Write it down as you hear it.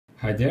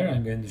Hi there,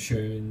 I'm going to show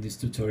you in this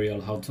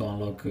tutorial how to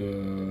unlock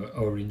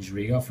Orange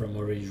Riga from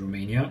Orange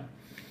Romania.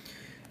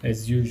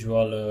 As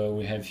usual,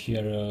 we have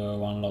here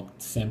one locked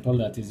sample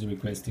that is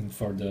requesting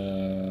for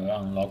the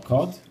unlock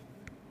code.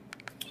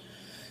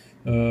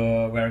 We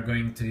are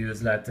going to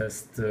use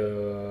latest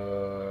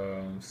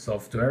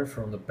software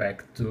from the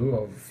pack 2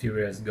 of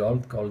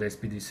Furiousgold called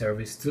SPD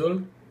Service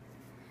Tool.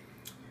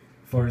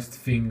 First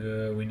thing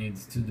we need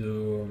to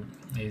do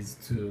is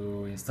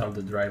to install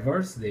the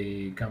drivers.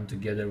 They come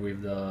together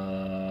with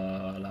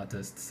the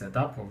latest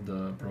setup of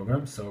the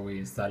program, so we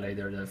install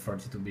either the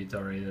 32-bit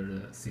or either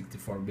the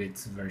 64-bit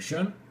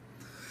version.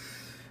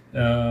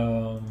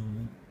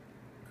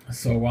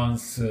 So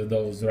once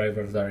those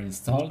drivers are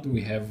installed,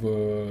 we have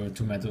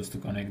two methods to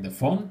connect the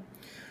phone.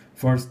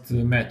 First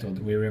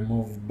method, we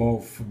remove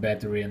both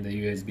battery and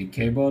the USB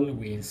cable,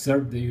 we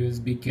insert the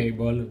USB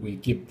cable, we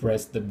keep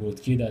press the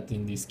boot key, that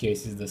in this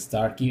case is the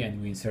start key,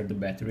 and we insert the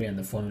battery and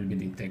the phone will be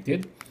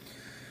detected.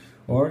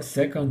 Or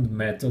second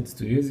method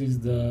to use is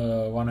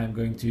the one I'm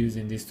going to use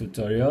in this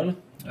tutorial,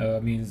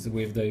 means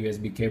with the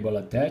USB cable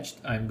attached,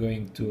 I'm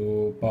going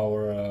to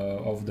power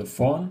off the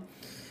phone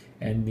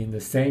and in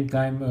the same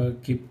time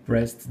keep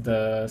pressed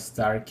the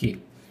start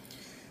key.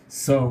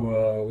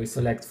 So we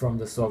select from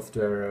the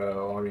software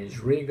Orange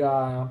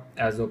Riga,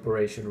 as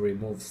operation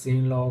remove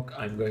scene lock.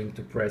 I'm going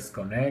to press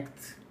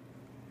connect.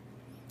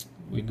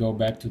 We go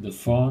back to the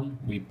phone,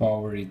 we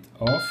power it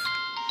off,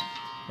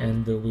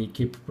 and we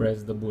keep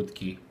press the boot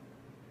key.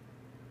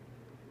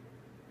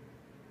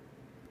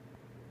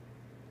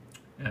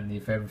 And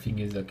if everything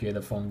is okay,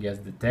 the phone gets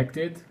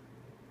detected.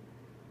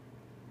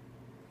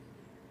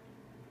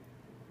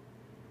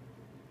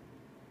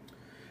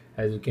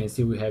 As you can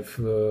see, we have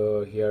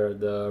here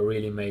the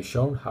relay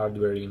shown,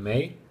 hardware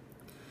relay.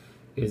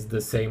 It's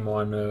the same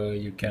one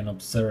you can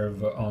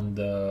observe on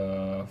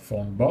the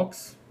phone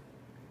box.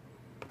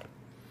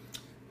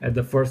 At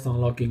the first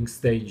unlocking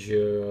stage,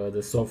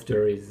 the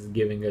software is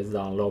giving us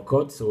the unlock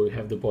code, so we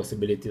have the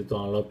possibility to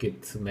unlock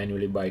it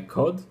manually by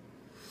code.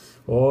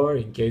 Or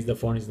in case the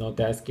phone is not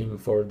asking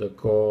for the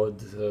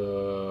code,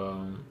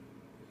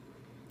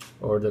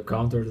 or the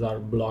counters are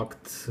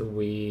blocked,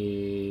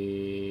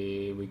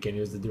 we can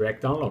use the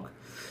direct unlock.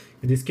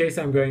 In this case,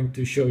 I'm going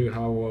to show you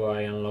how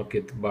I unlock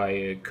it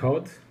by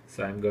code.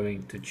 So I'm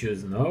going to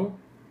choose no,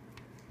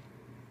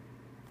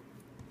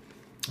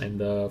 and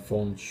the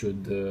phone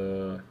should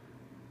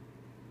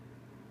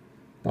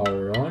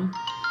power on.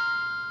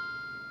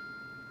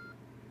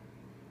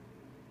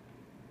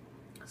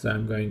 So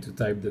I'm going to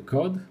type the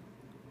code,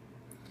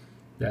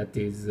 that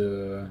is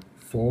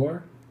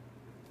 4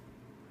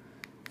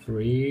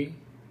 3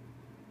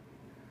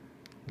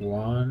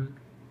 1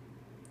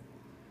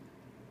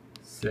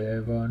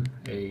 7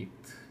 8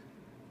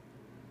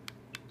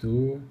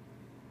 2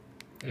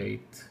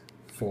 8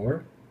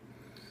 4.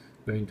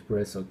 Going to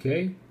press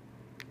OK.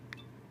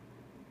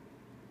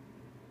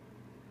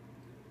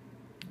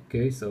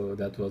 Okay, so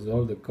that was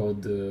all. The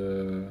code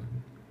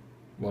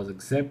was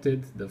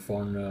accepted. The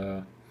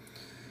phone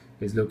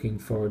is looking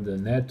for the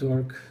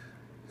network.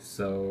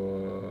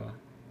 So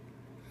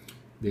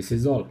this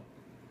is all.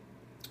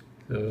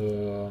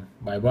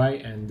 Bye bye,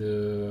 and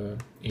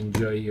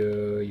enjoy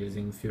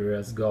using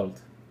Furiousgold.